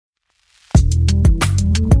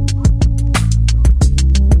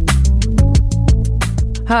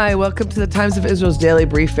Hi, welcome to the Times of Israel's Daily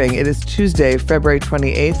Briefing. It is Tuesday, February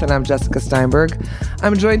 28th, and I'm Jessica Steinberg.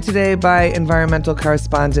 I'm joined today by environmental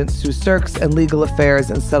correspondent Sue Sturks and legal affairs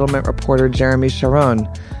and settlement reporter Jeremy Sharon.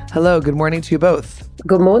 Hello, good morning to you both.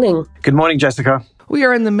 Good morning. Good morning, Jessica. We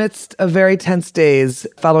are in the midst of very tense days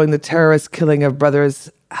following the terrorist killing of brothers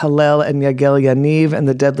Hillel and Yagel Yaniv and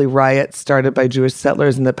the deadly riot started by Jewish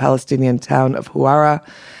settlers in the Palestinian town of Huwara.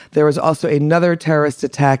 There was also another terrorist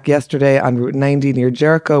attack yesterday on Route 90 near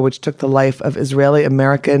Jericho, which took the life of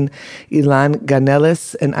Israeli-American Ilan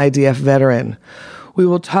Ganelis, an IDF veteran. We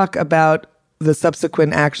will talk about the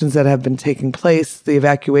subsequent actions that have been taking place, the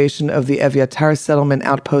evacuation of the Evyatar settlement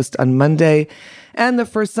outpost on Monday, and the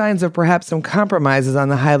first signs of perhaps some compromises on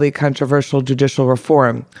the highly controversial judicial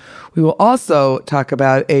reform. We will also talk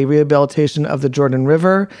about a rehabilitation of the Jordan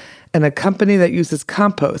River and a company that uses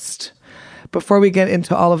compost. Before we get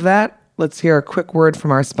into all of that, let's hear a quick word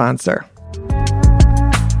from our sponsor.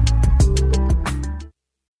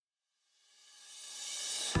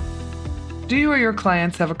 Do you or your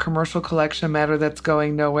clients have a commercial collection matter that's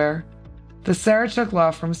going nowhere? The Sarachek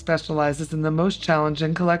Law Firm specializes in the most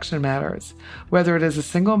challenging collection matters, whether it is a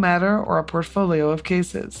single matter or a portfolio of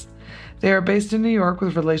cases. They are based in New York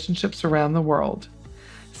with relationships around the world.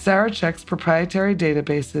 Sarachek's proprietary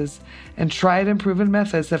databases and tried and proven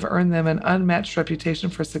methods have earned them an unmatched reputation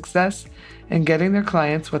for success in getting their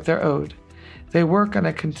clients what they're owed. They work on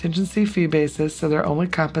a contingency fee basis, so they're only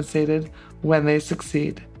compensated when they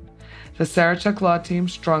succeed. The Sarachek Law Team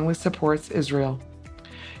strongly supports Israel.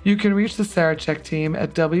 You can reach the Sarachek team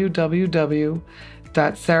at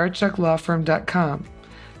www.saracheklawfirm.com.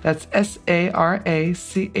 That's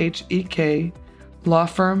SARACHEK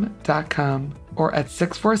lawfirm.com or at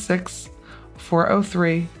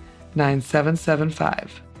 646-403-9775.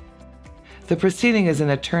 The proceeding is an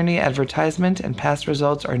attorney advertisement and past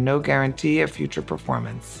results are no guarantee of future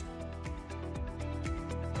performance.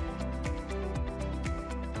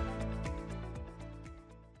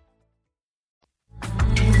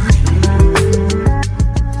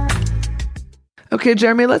 Okay,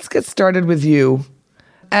 Jeremy, let's get started with you.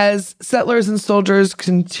 As settlers and soldiers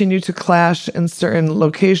continue to clash in certain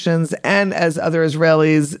locations, and as other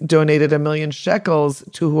Israelis donated 1 million shekels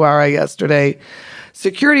to Huwara yesterday,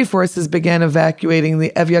 security forces began evacuating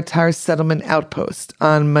the Evyatar settlement outpost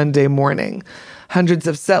on Monday morning. Hundreds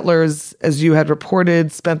of settlers, as you had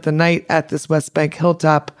reported, spent the night at this West Bank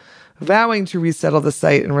hilltop, vowing to resettle the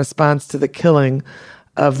site in response to the killing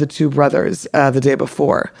of the two brothers the day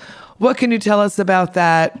before. What can you tell us about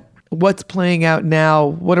that? What's playing out now?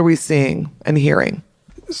 What are we seeing and hearing?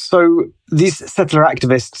 So these settler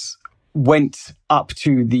activists went up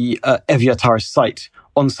to the Evyatar site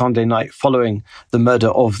on Sunday night following the murder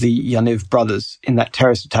of the Yaniv brothers in that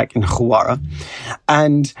terrorist attack in Huwara.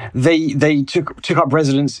 And they took up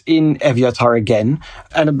residence in Evyatar again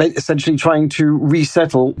and essentially trying to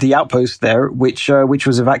resettle the outpost there, which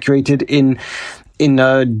was evacuated in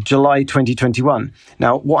July 2021.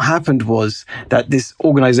 Now, what happened was that this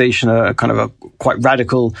organization, a kind of a quite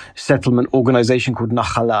radical settlement organization called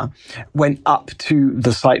Nachala, went up to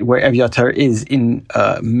the site where Evyatar is in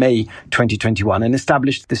May 2021 and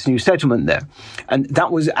established this new settlement there. And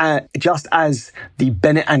that was just as the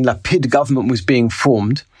Bennett and Lapid government was being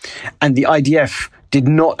formed, and the IDF did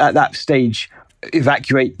not at that stage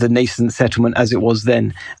evacuate the nascent settlement as it was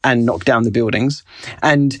then and knock down the buildings.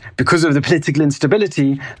 And because of the political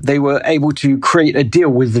instability, they were able to create a deal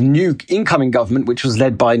with the new incoming government, which was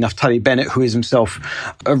led by Naftali Bennett, who is himself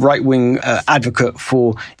a right-wing advocate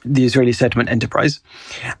for the Israeli settlement enterprise.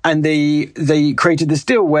 And they created this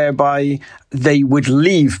deal whereby they would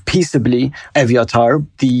leave peaceably Evyatar.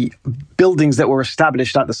 The buildings that were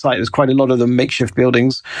established at the site, there's quite a lot of them makeshift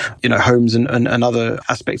buildings, homes and other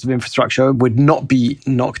aspects of infrastructure, would not be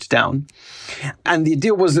knocked down. And the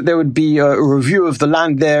deal was that there would be a review of the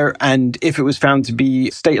land there, and if it was found to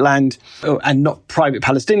be state land and not private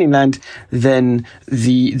Palestinian land, then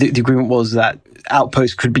the agreement was that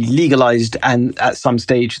outposts could be legalized and at some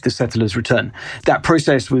stage the settlers return. That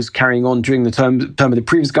process was carrying on during the term of the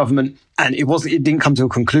previous government, and it didn't come to a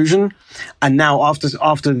conclusion. And now after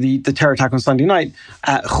the terror attack on Sunday night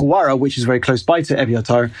at Huwara, which is very close by to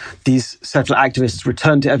Evyatar, these settler activists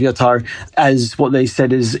returned to Evyatar as what they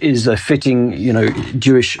said is a fitting,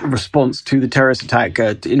 Jewish response to the terrorist attack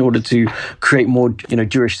in order to create more,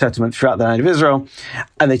 Jewish settlement throughout the land of Israel.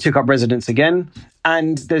 And they took up residence again.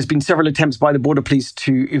 And there's been several attempts by the border police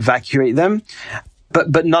to evacuate them.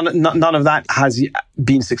 But none of that has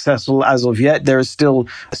been successful as of yet. There are still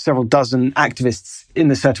several dozen activists in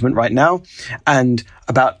the settlement right now, and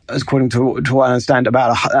according to what I understand,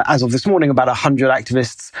 as of this morning, about 100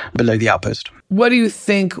 activists below the outpost. What do you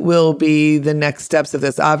think will be the next steps of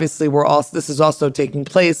this? Obviously, this is also taking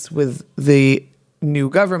place with the new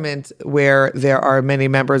government, where there are many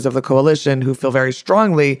members of the coalition who feel very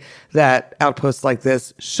strongly that outposts like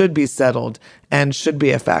this should be settled and should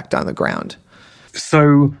be a fact on the ground.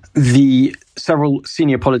 So the several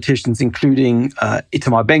senior politicians, including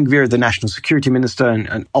Itamar Ben-Gvir, the national security minister and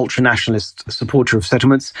an ultra-nationalist supporter of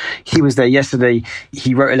settlements, he was there yesterday.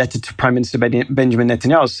 He wrote a letter to Prime Minister Benjamin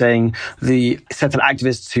Netanyahu saying the settlement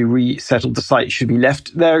activists who resettled the site should be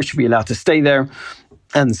left there, should be allowed to stay there,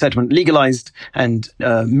 and the settlement legalized. And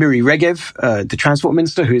Miri Regev, the transport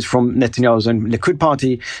minister, who is from Netanyahu's own Likud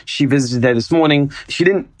party, she visited there this morning. She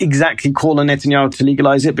didn't exactly call on Netanyahu to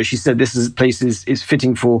legalize it, but she said this place is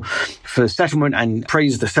fitting for settlement and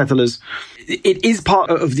praised the settlers. It is part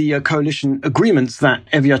of the coalition agreements that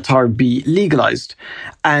Eviatar be legalized.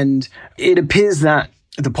 And it appears that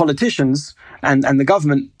the politicians and the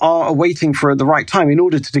government are awaiting for the right time in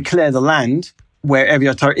order to declare the land where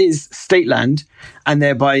Eviatar is state land, and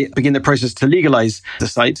thereby begin the process to legalize the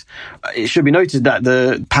site. It should be noted that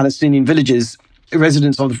the Palestinian villages,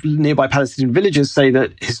 residents of nearby Palestinian villages, say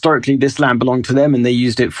that historically this land belonged to them and they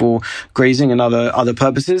used it for grazing and other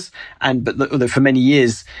purposes. But for many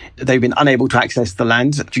years, they've been unable to access the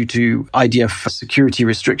land due to IDF security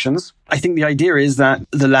restrictions. I think the idea is that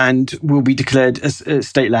the land will be declared as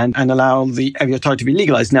state land and allow the Eviatar to be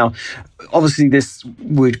legalized. Now, obviously, this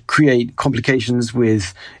would create complications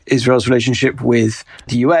with Israel's relationship with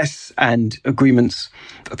the US and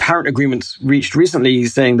apparent agreements reached recently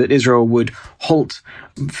saying that Israel would halt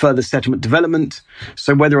further settlement development.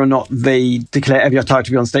 So whether or not they declare Eviatar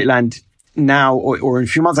to be on state land now or in a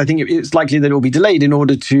few months, I think it's likely that it will be delayed in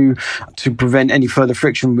order to prevent any further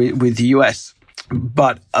friction with the US.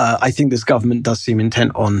 But I think this government does seem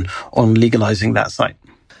intent on legalizing that site.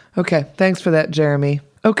 Okay, thanks for that, Jeremy.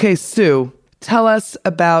 Okay, Sue, tell us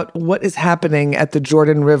about what is happening at the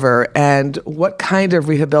Jordan River and what kind of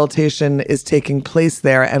rehabilitation is taking place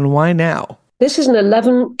there and why now? This is an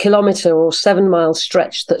 11-kilometre or 7-mile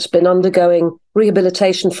stretch that's been undergoing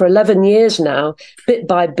rehabilitation for 11 years now, bit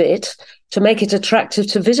by bit, to make it attractive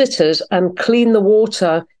to visitors and clean the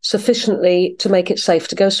water sufficiently to make it safe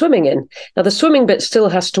to go swimming in. Now, the swimming bit still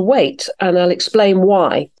has to wait, and I'll explain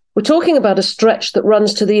why. We're talking about a stretch that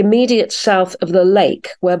runs to the immediate south of the lake,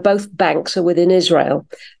 where both banks are within Israel.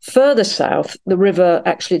 Further south, the river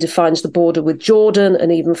actually defines the border with Jordan,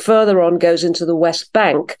 and even further on goes into the West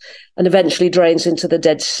Bank and eventually drains into the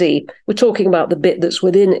Dead Sea. We're talking about the bit that's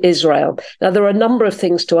within Israel. Now, there are a number of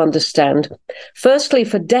things to understand. Firstly,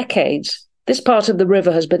 for decades, this part of the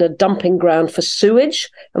river has been a dumping ground for sewage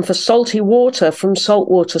and for salty water from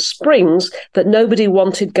saltwater springs that nobody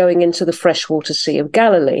wanted going into the freshwater Sea of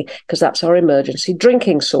Galilee, because that's our emergency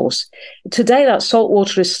drinking source. Today, that salt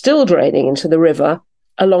water is still draining into the river,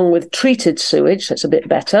 along with treated sewage. That's a bit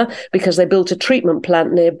better because they built a treatment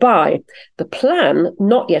plant nearby. The plan,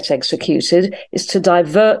 not yet executed, is to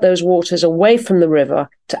divert those waters away from the river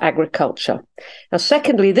to agriculture. Now,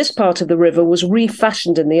 secondly, this part of the river was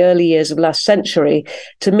refashioned in the early years of last century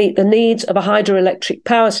to meet the needs of a hydroelectric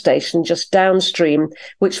power station just downstream,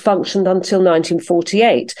 which functioned until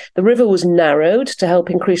 1948. The river was narrowed to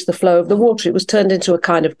help increase the flow of the water. It was turned into a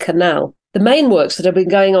kind of canal. The main works that have been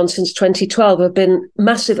going on since 2012 have been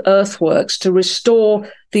massive earthworks to restore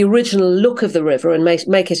the original look of the river and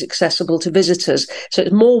make it accessible to visitors. So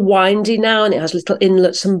it's more windy now, and it has little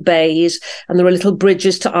inlets and bays, and there are little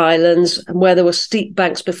bridges to islands, and where there were steep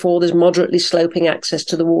banks before, there's moderately sloping access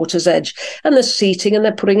to the water's edge, and there's seating, and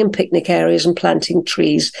they're putting in picnic areas and planting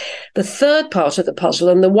trees. The third part of the puzzle,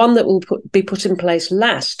 and the one that will be put in place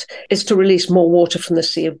last, is to release more water from the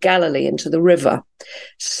Sea of Galilee into the river.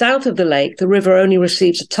 South of the lake, the river only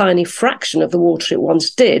receives a tiny fraction of the water it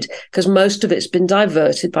once did, because most of it's been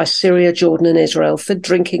diverted by Syria, Jordan, and Israel for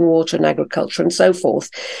drinking water and agriculture and so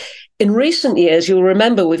forth. In recent years, you'll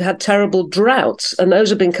remember we've had terrible droughts, and those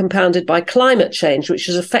have been compounded by climate change, which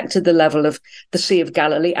has affected the level of the Sea of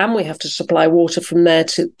Galilee, and we have to supply water from there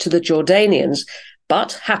to the Jordanians.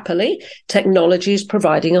 But happily, technology is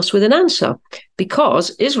providing us with an answer,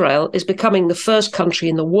 because Israel is becoming the first country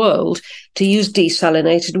in the world to use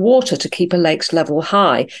desalinated water to keep a lake's level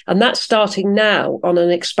high. And that's starting now on an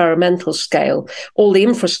experimental scale. All the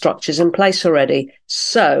infrastructure's in place already.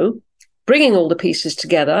 So, bringing all the pieces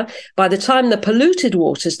together, by the time the polluted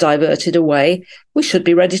water's diverted away, we should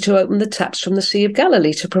be ready to open the taps from the Sea of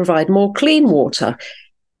Galilee to provide more clean water.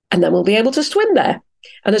 and then we'll be able to swim there.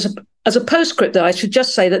 And as a postscript, I should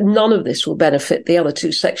just say that none of this will benefit the other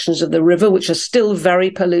two sections of the river, which are still very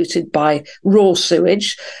polluted by raw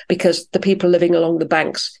sewage, because the people living along the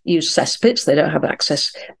banks use cesspits. They don't have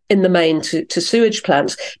access in the main to sewage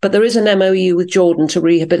plants. But there is an MOU with Jordan to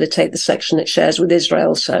rehabilitate the section it shares with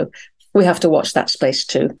Israel. So we have to watch that space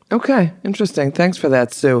too. Okay, interesting. Thanks for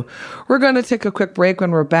that, Sue. We're going to take a quick break.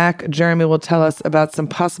 When we're back, Jeremy will tell us about some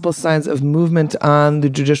possible signs of movement on the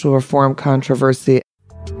judicial reform controversy.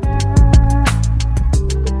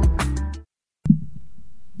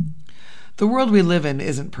 The world we live in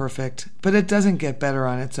isn't perfect, but it doesn't get better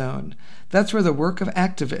on its own. That's where the work of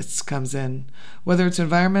activists comes in. Whether it's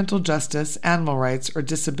environmental justice, animal rights, or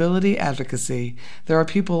disability advocacy, there are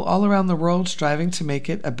people all around the world striving to make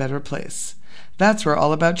it a better place. That's where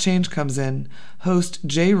All About Change comes in. Host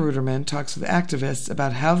Jay Ruderman talks with activists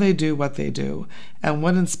about how they do what they do and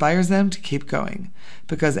what inspires them to keep going.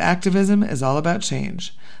 Because activism is all about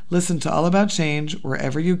change. Listen to All About Change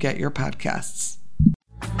wherever you get your podcasts.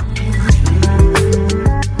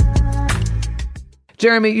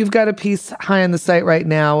 Jeremy, you've got a piece high on the site right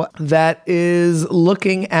now that is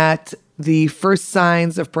looking at the first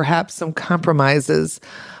signs of perhaps some compromises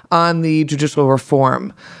on the judicial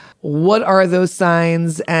reform. What are those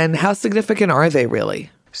signs and how significant are they really?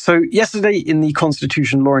 So yesterday in the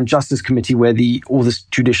Constitution, Law and Justice Committee, where all this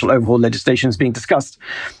judicial overhaul legislation is being discussed,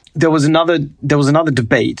 there was another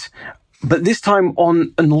debate, but this time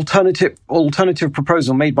on an alternative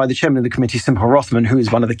proposal made by the chairman of the committee, Simcha Rothman, who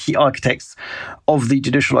is one of the key architects of the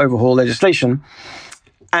judicial overhaul legislation.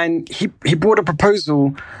 And he brought a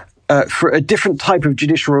proposal for a different type of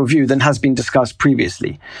judicial review than has been discussed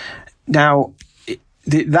previously. Now,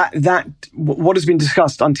 what has been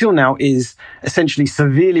discussed until now is essentially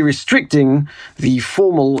severely restricting the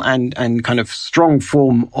formal and kind of strong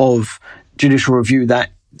form of judicial review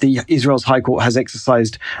that Israel's High Court has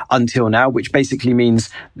exercised until now, which basically means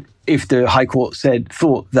if the High Court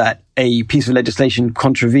thought that a piece of legislation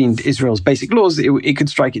contravened Israel's basic laws, it could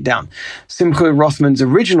strike it down. Simcha Rothman's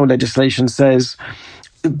original legislation says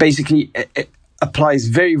basically it applies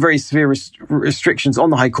very, very severe restrictions on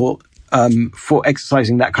the High Court for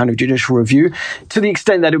exercising that kind of judicial review, to the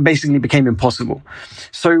extent that it basically became impossible.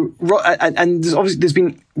 So, and there's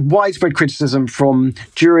been widespread criticism from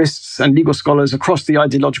jurists and legal scholars across the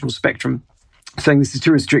ideological spectrum, saying this is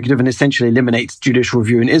too restrictive and essentially eliminates judicial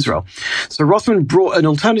review in Israel. So Rothman brought an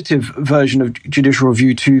alternative version of judicial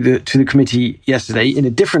review to the committee yesterday in a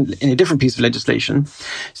different piece of legislation,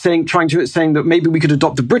 saying that maybe we could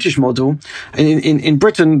adopt the British model. In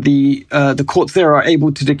Britain, the courts there are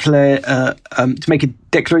able to declare to make a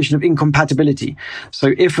declaration of incompatibility.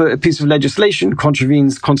 So if a piece of legislation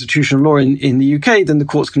contravenes constitutional law in the UK, then the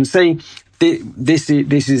courts can say this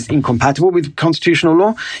is incompatible with constitutional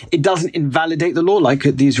law. It doesn't invalidate the law like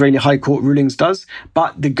the Israeli High Court rulings does,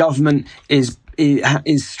 but the government is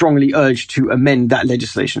strongly urged to amend that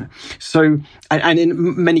legislation. So, and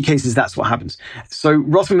in many cases, that's what happens. So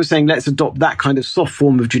Rothman was saying, let's adopt that kind of soft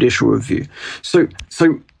form of judicial review. So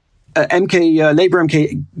Labour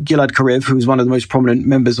MK Gilad Karev, who is one of the most prominent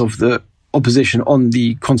members of the opposition on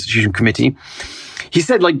the Constitution Committee, he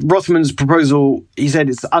said, like Rothman's proposal, he said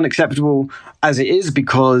it's unacceptable as it is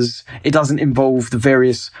because it doesn't involve the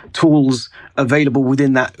various tools available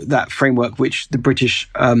within that framework which the British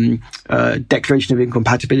Declaration of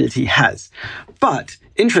Incompatibility has. But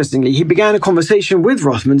interestingly, he began a conversation with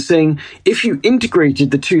Rothman saying, if you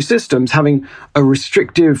integrated the two systems, having a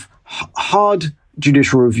restrictive, hard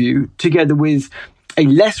judicial review together with a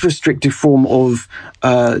less restrictive form of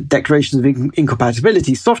declarations of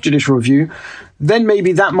incompatibility, soft judicial review, then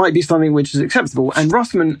maybe that might be something which is acceptable. And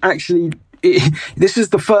Rothman actually, this is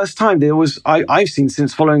the first time I've seen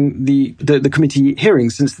since following the committee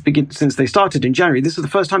hearings since they started in January. This is the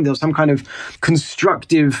first time there was some kind of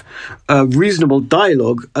constructive, reasonable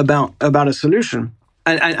dialogue about a solution.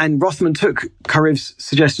 And Rothman took Karev's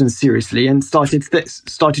suggestions seriously and started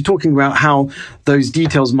talking about how those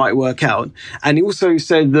details might work out. And he also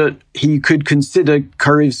said that he could consider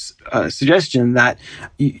Karev's suggestion that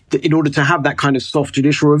in order to have that kind of soft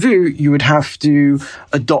judicial review, you would have to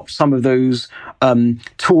adopt some of those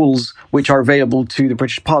tools which are available to the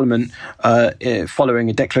British Parliament following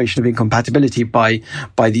a declaration of incompatibility by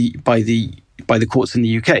the courts in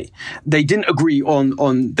the UK. They didn't agree on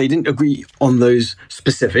those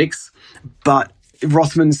specifics, but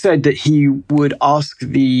Rothman said that he would ask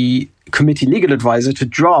the committee legal advisor to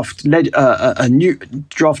draft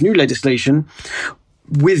new legislation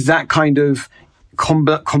with that kind of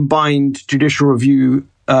combined judicial review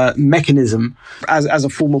mechanism as a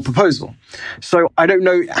formal proposal. So I don't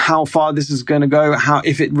know how far this is going to go,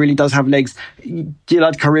 if it really does have legs.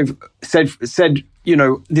 Gilad Kariv said,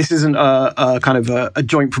 this isn't a kind of a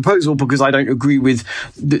joint proposal because I don't agree with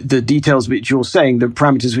the details which you're saying, the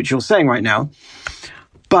parameters which you're saying right now.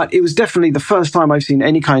 But it was definitely the first time I've seen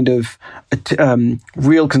any kind of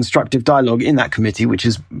real constructive dialogue in that committee, which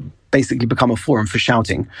has basically become a forum for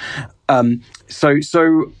shouting.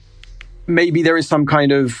 So maybe there is some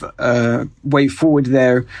kind of way forward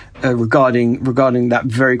there regarding that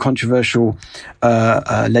very controversial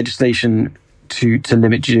legislation to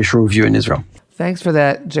limit judicial review in Israel. Thanks for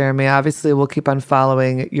that, Jeremy. Obviously, we'll keep on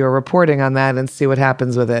following your reporting on that and see what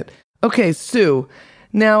happens with it. Okay, Sue.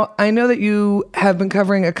 Now, I know that you have been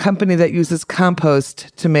covering a company that uses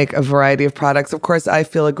compost to make a variety of products. Of course, I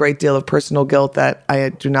feel a great deal of personal guilt that I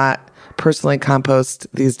do not personally compost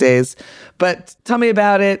these days. But tell me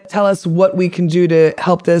about it. Tell us what we can do to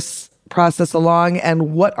help this process along,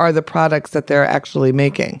 and what are the products that they're actually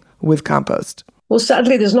making with compost? Well,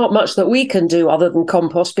 sadly, there's not much that we can do other than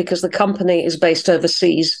compost because the company is based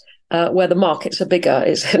overseas, where the markets are bigger.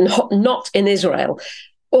 It's not in Israel.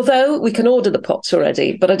 Although we can order the pots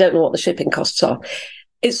already, but I don't know what the shipping costs are.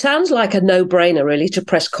 It sounds like a no-brainer, really, to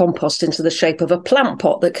press compost into the shape of a plant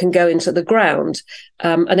pot that can go into the ground.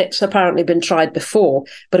 And it's apparently been tried before.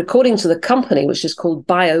 But according to the company, which is called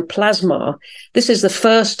Bioplasma, this is the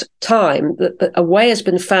first time that a way has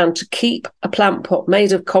been found to keep a plant pot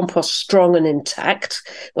made of compost strong and intact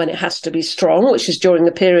when it has to be strong, which is during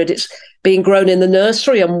the period it's being grown in the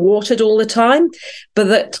nursery and watered all the time, but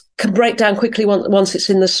that can break down quickly once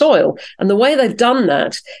it's in the soil. And the way they've done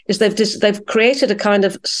that is they've created a kind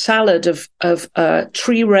of salad of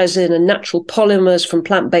tree resin and natural polymers from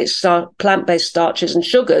plant-based starches and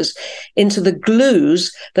sugars into the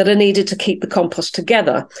glues that are needed to keep the compost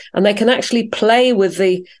together. And they can actually play with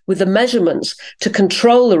the measurements to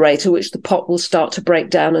control the rate at which the pot will start to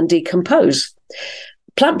break down and decompose.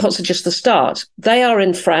 Plant pots are just the start. They are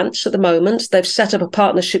in France at the moment. They've set up a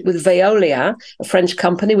partnership with Veolia, a French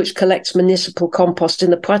company which collects municipal compost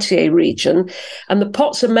in the Poitiers region. And the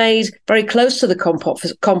pots are made very close to the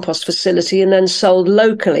compost facility and then sold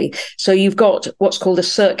locally. So you've got what's called a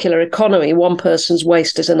circular economy. One person's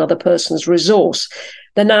waste is another person's resource.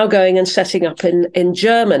 They're now going and setting up in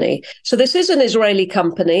Germany. So this is an Israeli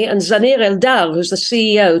company, and Zanir Eldar, who's the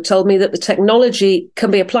CEO, told me that the technology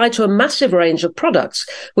can be applied to a massive range of products,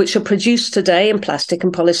 which are produced today in plastic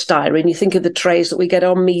and polystyrene. You think of the trays that we get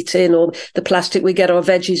our meat in, or the plastic we get our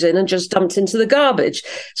veggies in, and just dumped into the garbage.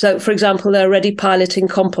 So, for example, they're already piloting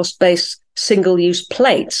compost-based single-use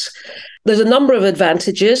plates. There's a number of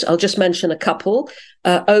advantages. I'll just mention a couple.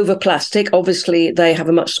 Over plastic, obviously, they have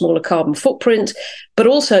a much smaller carbon footprint. But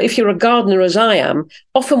also, if you're a gardener, as I am,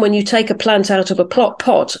 often when you take a plant out of a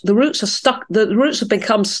pot, the roots are stuck. The roots have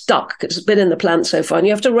become stuck because it's been in the plant so far, and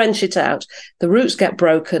you have to wrench it out. The roots get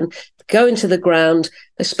broken, go into the ground.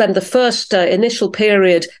 They spend the first initial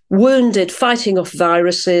period wounded, fighting off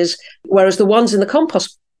viruses, whereas the ones in the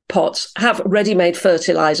compost pots have ready-made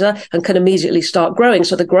fertilizer and can immediately start growing,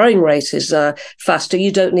 so the growing rate is faster.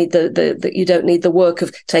 You don't need the work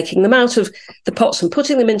of taking them out of the pots and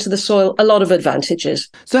putting them into the soil. A lot of advantages.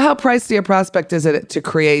 So how pricey a prospect is it to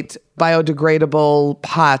create biodegradable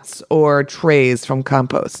pots or trays from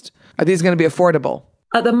compost? Are these going to be affordable?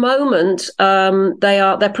 At the moment,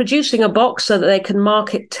 they're producing a box so that they can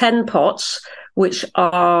market 10 pots, which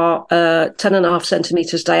are 10.5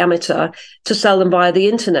 centimeters diameter, to sell them via the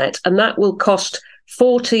internet. And that will cost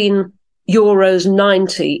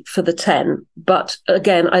 €14.90 for the 10. But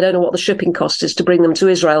again, I don't know what the shipping cost is to bring them to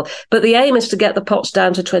Israel. But the aim is to get the pots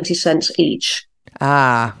down to 20 cents each.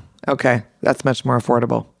 Ah, okay. That's much more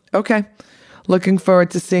affordable. Okay. Looking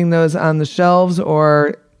forward to seeing those on the shelves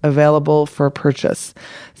or available for purchase.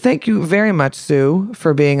 Thank you very much, Sue,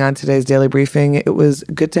 for being on today's Daily Briefing. It was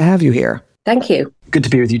good to have you here. Thank you. Good to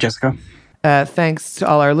be with you, Jessica. Thanks to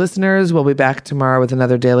all our listeners. We'll be back tomorrow with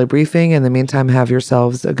another Daily Briefing. In the meantime, have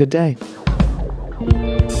yourselves a good day.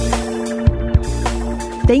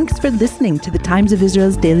 Thanks for listening to the Times of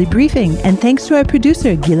Israel's Daily Briefing. And thanks to our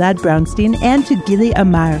producer, Gilad Brownstein, and to Gili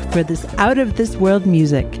Amar for this out-of-this-world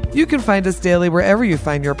music. You can find us daily wherever you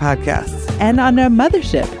find your podcasts. And on our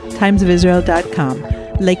mothership, timesofisrael.com.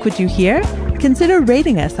 Like what you hear? Consider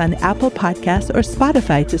rating us on Apple Podcasts or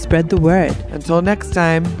Spotify to spread the word. Until next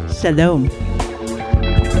time, Shalom.